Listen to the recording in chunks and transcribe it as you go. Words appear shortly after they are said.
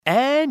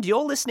And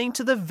you're listening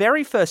to the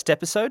very first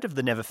episode of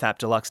the Never Fap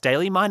Deluxe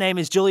Daily. My name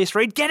is Julius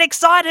Reed. Get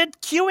excited!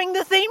 Cueing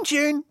the theme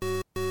tune!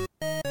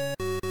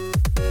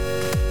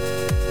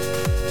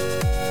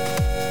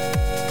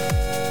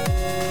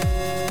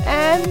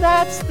 And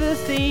that's the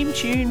theme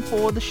tune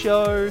for the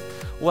show.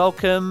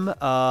 Welcome,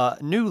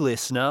 new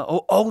listener,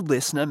 or old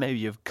listener. Maybe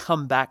you've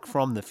come back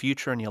from the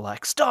future and you're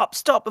like,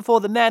 stop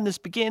before the madness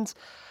begins.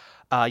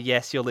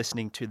 Yes, you're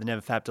listening to the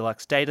Never Fap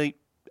Deluxe Daily.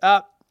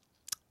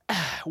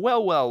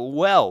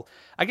 Well.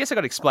 I guess I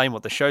got to explain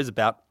what the show's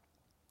about.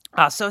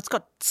 So it's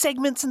got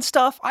segments and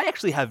stuff. I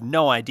actually have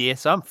no idea,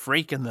 so I'm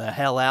freaking the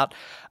hell out.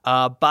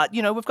 But,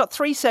 you know, we've got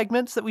 3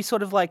 segments that we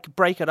sort of like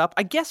break it up.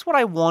 I guess what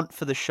I want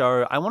for the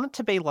show, I want it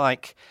to be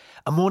like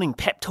a morning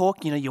pep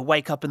talk. You know, you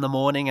wake up in the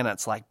morning and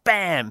it's like,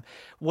 bam,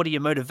 what are your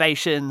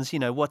motivations? You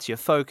know, what's your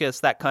focus?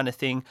 That kind of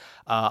thing.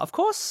 Of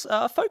course,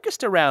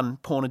 focused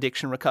around porn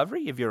addiction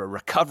recovery. If you're a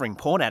recovering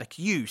porn addict,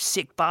 you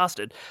sick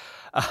bastard.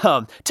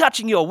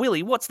 Touching your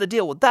willy, what's the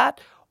deal with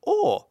that?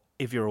 Or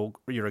if you're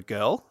a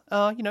girl,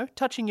 you know,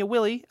 touching your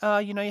willy,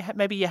 you know,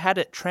 maybe you had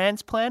it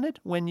transplanted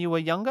when you were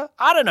younger.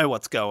 I don't know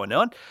what's going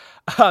on.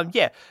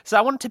 Yeah, so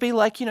I want it to be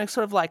like, you know,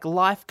 sort of like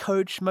life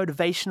coach,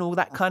 motivational,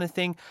 that kind of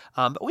thing.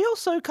 But we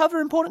also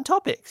cover important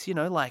topics, you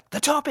know, like the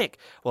topic.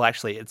 Well,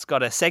 actually, it's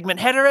got a segment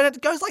header and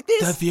it goes like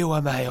this. The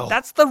viewer mail.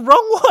 That's the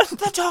wrong one.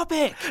 The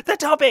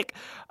topic.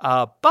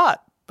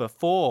 But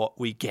before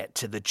we get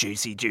to the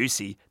juicy,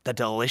 the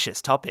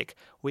delicious topic,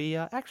 we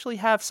actually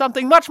have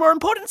something much more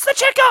important. It's the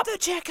checkup!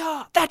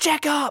 The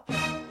checkup!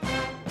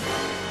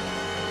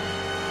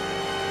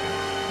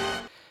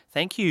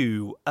 Thank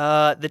you.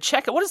 The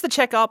checkup. What is the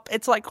checkup?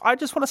 It's like, I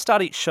just want to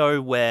start each show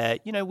where,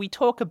 you know, we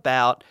talk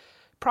about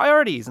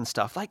priorities and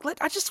stuff. Like,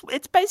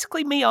 it's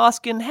basically me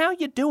asking, how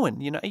you doing?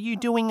 You know, are you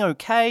doing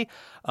okay?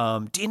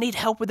 Do you need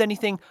help with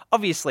anything?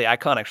 Obviously, I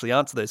can't actually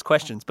answer those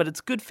questions, but it's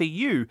good for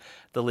you,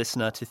 the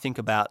listener, to think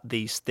about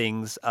these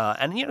things.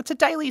 And, you know, it's a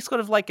daily sort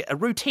of like a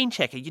routine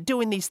check. Are you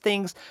doing these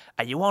things?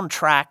 Are you on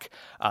track?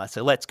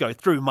 So let's go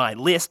through my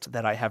list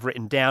that I have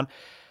written down.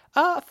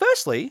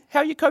 Firstly,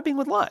 how are you coping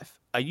with life?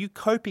 Are you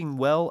coping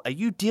well? Are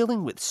you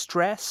dealing with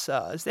stress?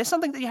 Is there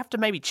something that you have to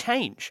maybe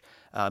change?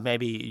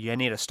 Maybe you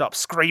need to stop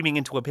screaming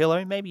into a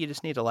pillow. Maybe you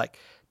just need to like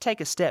take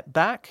a step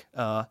back.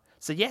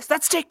 So yes,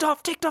 that's ticked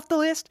off the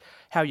list.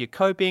 How are you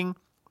coping?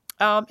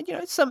 And, you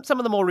know, some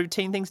of the more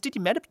routine things. Did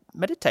you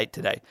meditate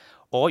today?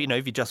 Or, you know,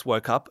 if you just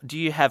woke up, do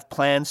you have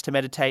plans to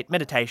meditate?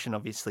 Meditation,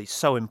 obviously,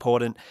 so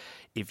important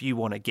if you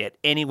want to get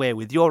anywhere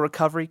with your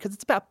recovery, because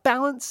it's about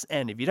balance.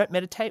 And if you don't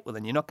meditate, well,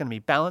 then you're not going to be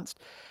balanced.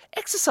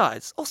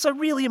 Exercise, also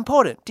really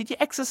important. Did you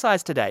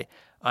exercise today?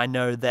 I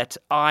know that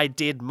I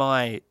did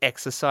my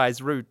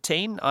exercise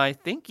routine, I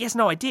think. Yes,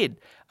 no, I did.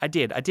 I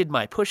did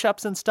my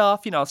push-ups and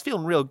stuff. You know, I was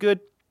feeling real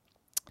good.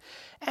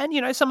 And,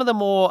 you know, some of the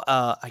more,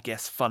 I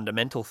guess,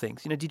 fundamental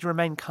things. You know, did you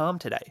remain calm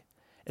today?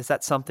 Is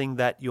that something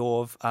that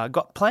you've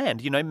got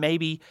planned? You know,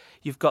 maybe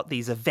you've got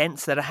these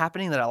events that are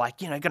happening that are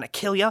like, you know, going to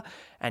kill you,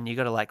 and you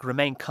got to like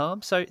remain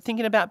calm. So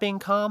thinking about being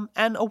calm,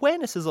 and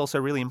awareness is also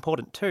really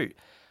important too.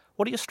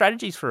 What are your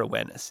strategies for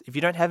awareness? If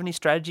you don't have any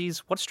strategies,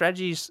 what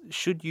strategies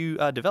should you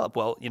develop?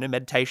 Well, you know,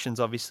 meditation's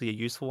obviously a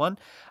useful one.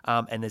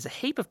 And there's a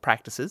heap of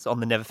practices on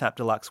the Never Fap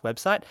Deluxe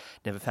website,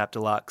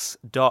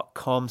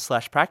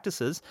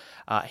 neverfapdeluxe.com/practices,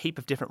 a heap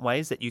of different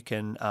ways that you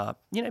can,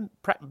 you know,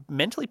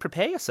 mentally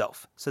prepare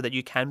yourself so that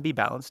you can be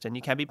balanced and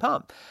you can be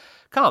calm.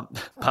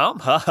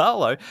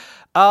 Hello.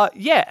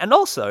 Yeah, and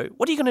also,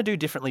 what are you going to do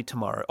differently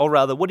tomorrow? Or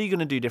rather, what are you going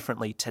to do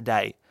differently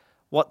today?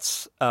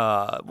 What's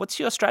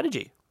your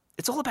strategy?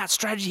 It's all about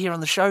strategy here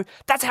on the show.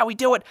 That's how we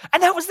do it.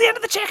 And that was the end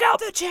of the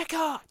checkup. The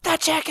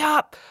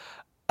checkup.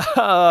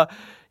 Yeah.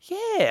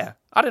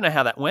 I don't know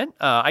how that went.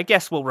 I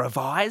guess we'll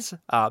revise.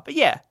 But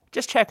yeah,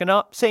 just checking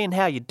up, seeing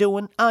how you're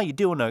doing. Are you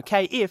doing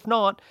okay? If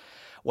not,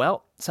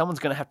 well, someone's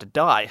going to have to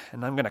die,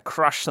 and I'm going to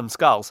crush some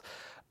skulls.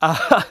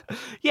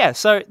 Yeah,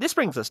 so this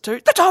brings us to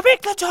the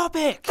topic.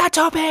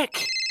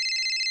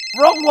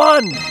 Wrong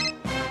one.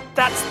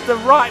 That's the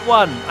right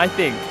one, I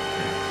think.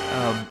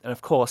 And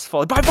of course,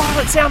 followed by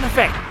violent sound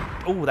effect.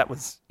 Oh, that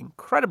was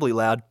incredibly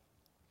loud,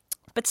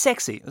 but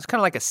sexy. It was kind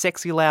of like a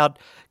sexy loud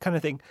kind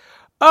of thing.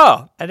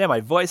 Oh, and now my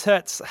voice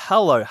hurts.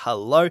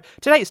 Hello.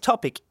 Today's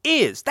topic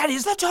is... That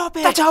is the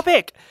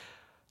topic!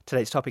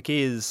 Today's topic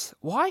is,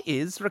 why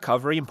is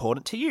recovery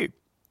important to you?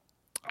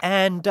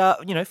 And,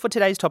 you know, for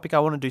today's topic, I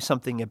want to do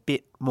something a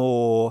bit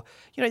more,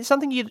 you know,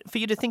 something for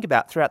you to think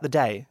about throughout the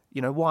day.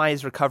 You know, why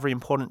is recovery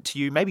important to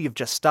you? Maybe you've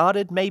just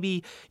started.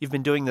 Maybe you've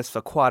been doing this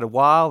for quite a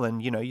while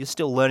and, you know, you're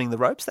still learning the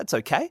ropes. That's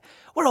okay.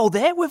 We're all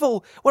there. We're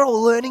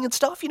all learning and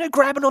stuff, you know,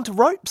 grabbing onto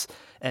ropes.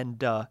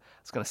 And I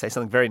was going to say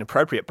something very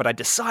inappropriate, but I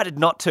decided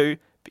not to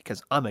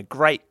because I'm a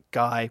great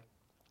guy.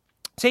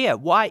 So yeah,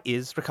 why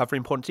is recovery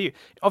important to you?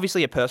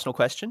 Obviously a personal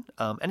question,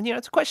 and you know,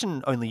 it's a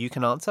question only you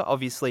can answer.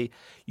 Obviously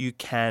you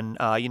can,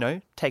 you know,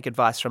 take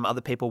advice from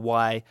other people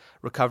why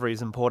recovery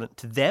is important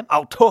to them.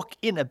 I'll talk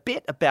in a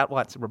bit about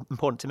why it's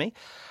important to me.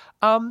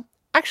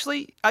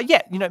 Actually,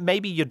 yeah,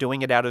 maybe you're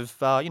doing it out of,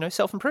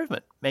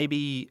 self-improvement.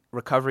 Maybe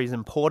recovery is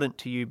important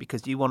to you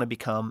because you want to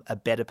become a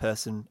better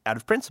person out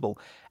of principle.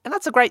 And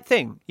that's a great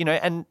thing,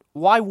 and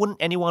why wouldn't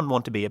anyone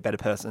want to be a better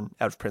person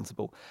out of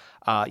principle?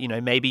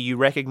 Maybe you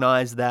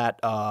recognize that,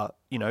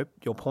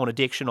 your porn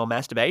addiction or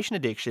masturbation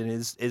addiction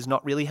is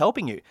not really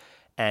helping you.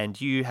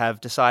 And you have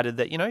decided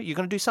that, you're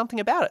going to do something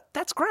about it.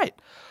 That's great.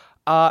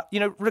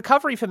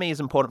 Recovery for me is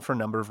important for a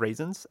number of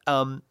reasons.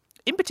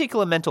 In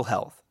particular, mental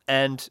health.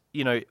 And,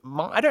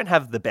 I don't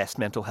have the best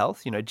mental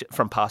health,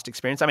 from past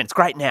experience. I mean, it's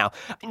great now.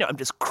 I'm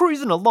just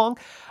cruising along.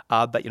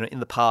 But, in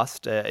the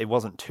past, it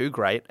wasn't too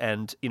great.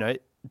 And,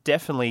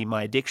 definitely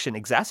my addiction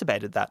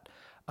exacerbated that.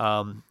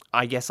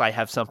 I guess I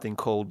have something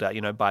called,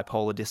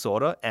 bipolar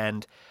disorder.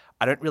 And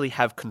I don't really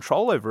have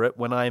control over it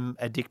when I'm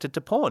addicted to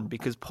porn,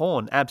 because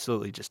porn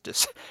absolutely just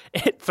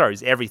it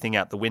throws everything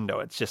out the window.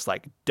 It's just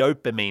like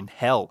dopamine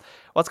hell.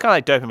 Well, it's kind of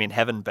like dopamine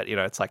heaven, but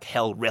it's like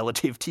hell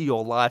relative to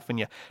your life when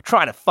you're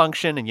trying to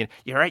function and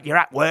you're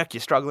at work, you're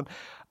struggling.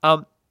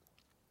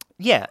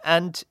 Yeah,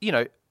 and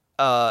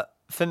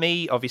for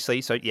me,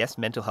 obviously, so yes,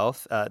 mental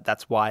health.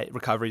 That's why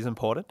recovery is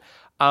important.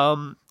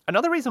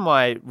 Another reason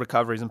why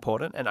recovery is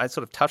important, and I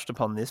sort of touched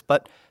upon this,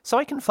 but so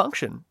I can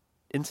function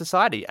in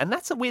society. And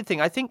that's a weird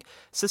thing. I think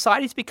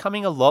society's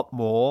becoming a lot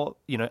more,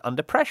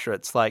 under pressure.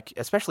 It's like,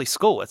 especially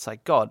school, it's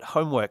like, God,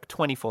 homework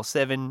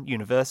 24/7,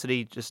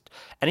 university,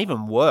 and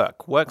even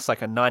work. Work's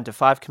like a 9 to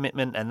 5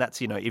 commitment. And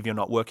that's, if you're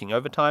not working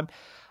overtime.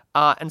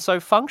 And so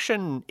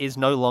function is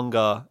no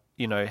longer,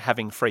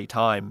 having free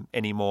time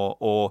anymore,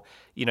 or,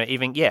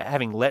 even,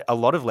 having a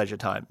lot of leisure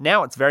time.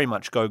 Now it's very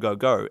much go, go,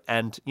 go.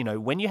 And,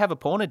 when you have a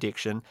porn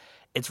addiction,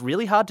 it's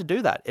really hard to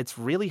do that. It's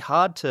really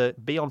hard to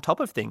be on top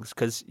of things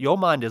because your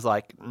mind is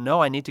like,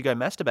 no, I need to go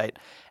masturbate.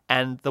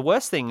 And the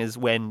worst thing is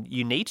when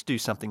you need to do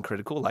something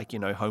critical, like,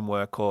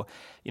 homework or,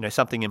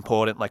 something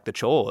important like the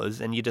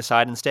chores, and you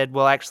decide instead,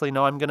 well, actually,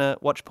 no, I'm going to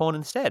watch porn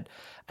instead.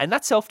 And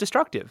that's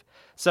self-destructive.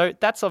 So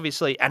that's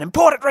obviously an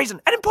important reason.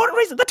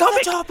 The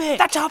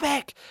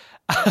topic.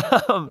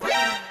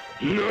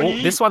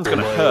 This one's going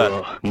to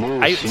hurt.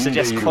 I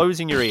suggest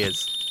closing your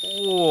ears.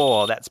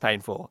 Oh, that's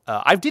painful.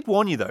 I did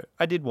warn you, though.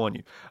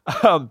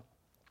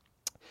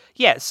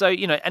 Yeah, so,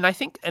 and I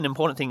think an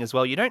important thing as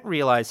well, you don't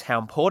realize how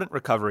important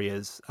recovery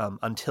is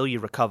until you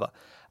recover.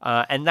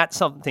 And that's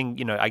something,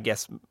 I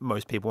guess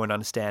most people won't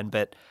understand,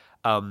 but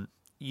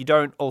you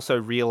don't also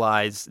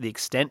realize the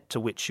extent to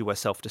which you are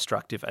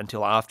self-destructive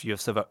until after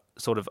you've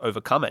sort of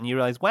overcome it. And you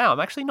realize, wow, I'm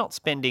actually not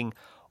spending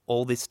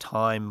all this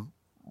time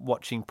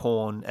watching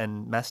porn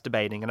and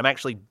masturbating, and I'm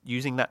actually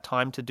using that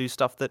time to do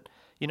stuff that,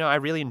 I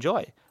really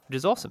enjoy, which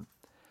is awesome.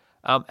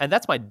 And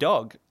that's my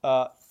dog.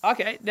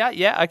 Okay.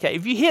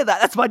 If you hear that,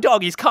 that's my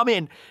dog. He's come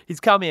in.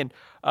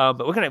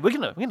 But we're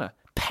gonna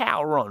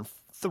power on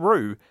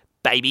through,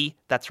 baby.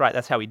 That's right.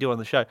 That's how we do on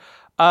the show.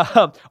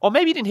 Or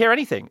maybe you didn't hear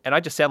anything, and I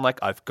just sound like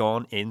I've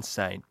gone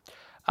insane.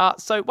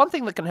 So one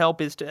thing that can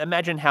help is to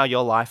imagine how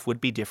your life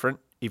would be different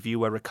if you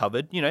were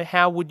recovered.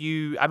 How would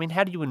you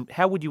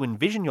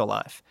envision your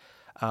life?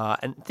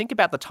 And think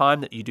about the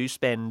time that you do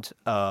spend,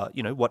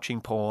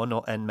 watching porn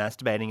and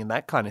masturbating and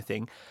that kind of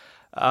thing.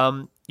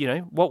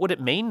 What would it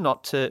mean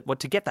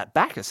to get that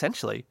back,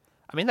 essentially?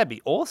 I mean, that'd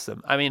be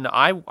awesome. I mean,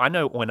 I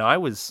know when I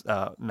was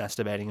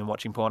masturbating and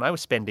watching porn, I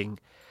was spending,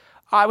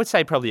 I would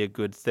say, probably a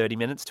good 30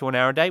 minutes to an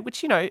hour a day,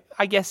 which,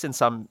 I guess in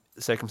some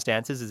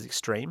circumstances is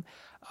extreme.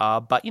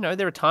 But,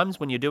 there are times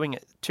when you're doing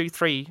it 2,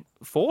 3,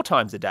 4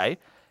 times a day,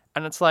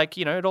 and it's like,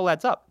 it all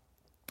adds up,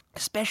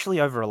 especially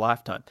over a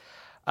lifetime.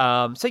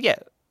 So yeah,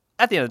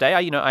 at the end of the day,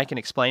 I can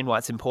explain why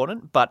it's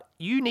important, but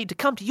you need to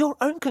come to your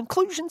own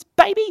conclusions,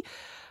 baby.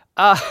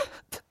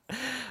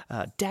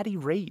 Daddy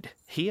Reed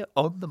here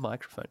on the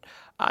microphone.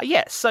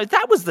 So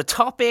that was the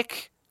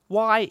topic.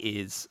 Why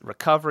is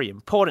recovery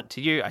important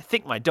to you? I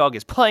think my dog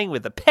is playing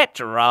with a pet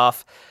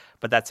giraffe,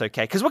 but that's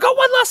okay, because we've got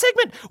one last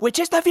segment, which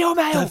is the viewer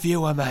mail. The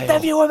viewer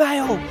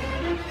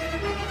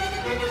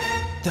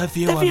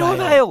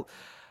mail.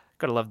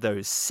 Gotta love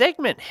those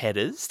segment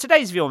headers.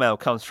 Today's viewer mail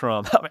comes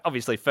from,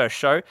 obviously, first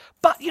show,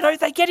 but,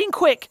 they get in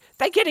quick.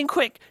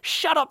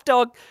 Shut up,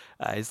 dog.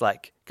 He's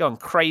like going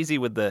crazy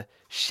with the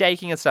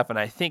shaking and stuff, and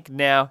I think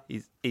now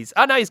he's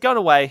gone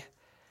away,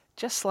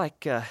 just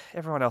like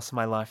everyone else in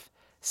my life.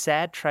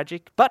 Sad,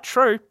 tragic, but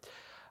true.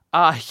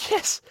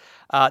 Yes,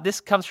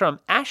 this comes from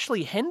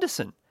Ashley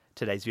Henderson.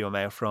 Today's viewer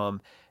mail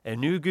from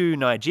Enugu,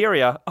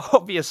 Nigeria.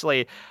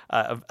 Obviously,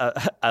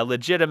 a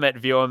legitimate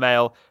viewer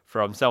mail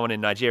from someone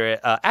in Nigeria.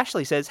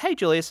 Ashley says, "Hey,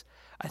 Julius,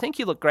 I think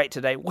you look great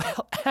today."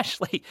 Well,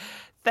 Ashley,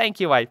 thank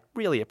you. I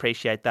really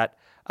appreciate that.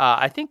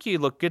 I think you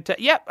look good.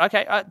 Yep.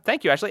 Okay.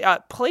 Thank you, Ashley.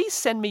 Please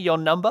send me your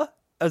number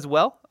as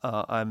well.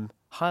 I'm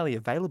highly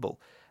available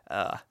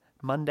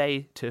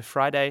Monday to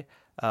Friday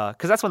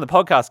because that's when the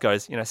podcast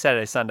goes.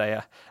 Saturday,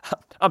 Sunday.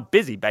 I'm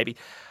busy, baby.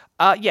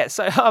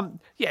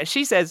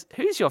 She says,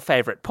 "Who's your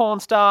favorite porn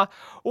star?"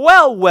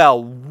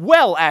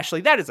 Well,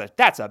 Ashley,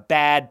 that's a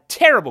bad,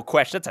 terrible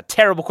question. That's a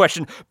terrible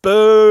question.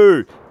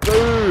 Boo.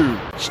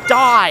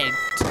 Die.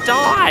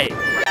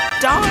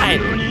 died.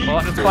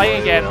 Oh, it's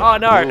playing again. Oh,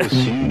 no.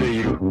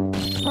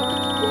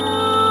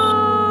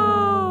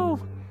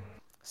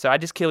 So I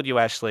just killed you,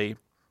 Ashley.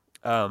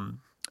 I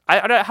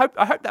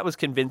hope that was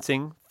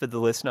convincing for the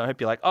listener. I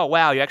hope you're like, oh,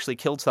 wow, you actually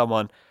killed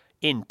someone.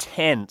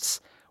 Intense.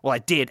 Well, I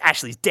did.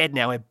 Ashley's dead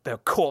now. Her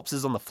corpse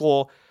is on the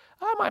floor.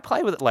 I might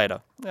play with it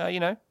later.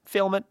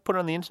 Film it, put it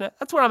on the internet.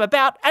 That's what I'm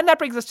about. And that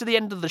brings us to the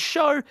end of the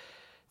show.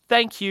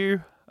 Thank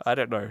you. I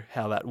don't know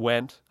how that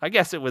went. I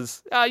guess it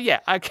was,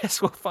 I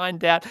guess we'll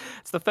find out.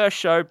 It's the first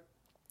show.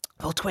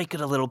 We'll tweak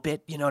it a little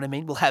bit, you know what I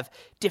mean? We'll have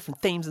different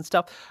themes and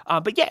stuff.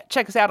 But yeah,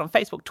 check us out on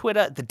Facebook,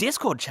 Twitter, the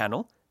Discord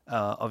channel.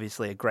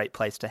 Obviously a great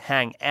place to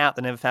hang out,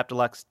 the NeverFap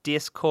Deluxe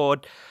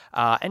Discord.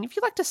 And if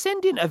you'd like to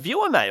send in a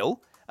viewer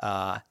mail,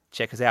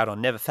 check us out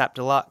on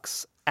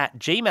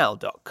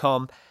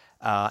neverfapdeluxe@gmail.com.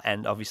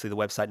 And obviously the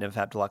website,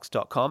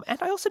 neverfapdeluxe.com. And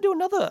I also do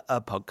another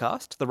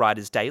podcast, The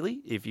Writers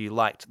Daily. If you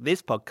liked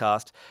this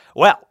podcast,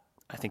 well,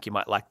 I think you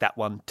might like that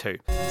one too.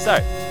 So,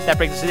 that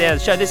brings us to the end of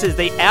the show. This is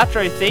the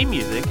outro theme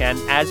music, and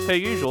as per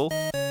usual,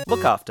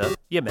 look after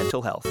your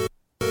mental health.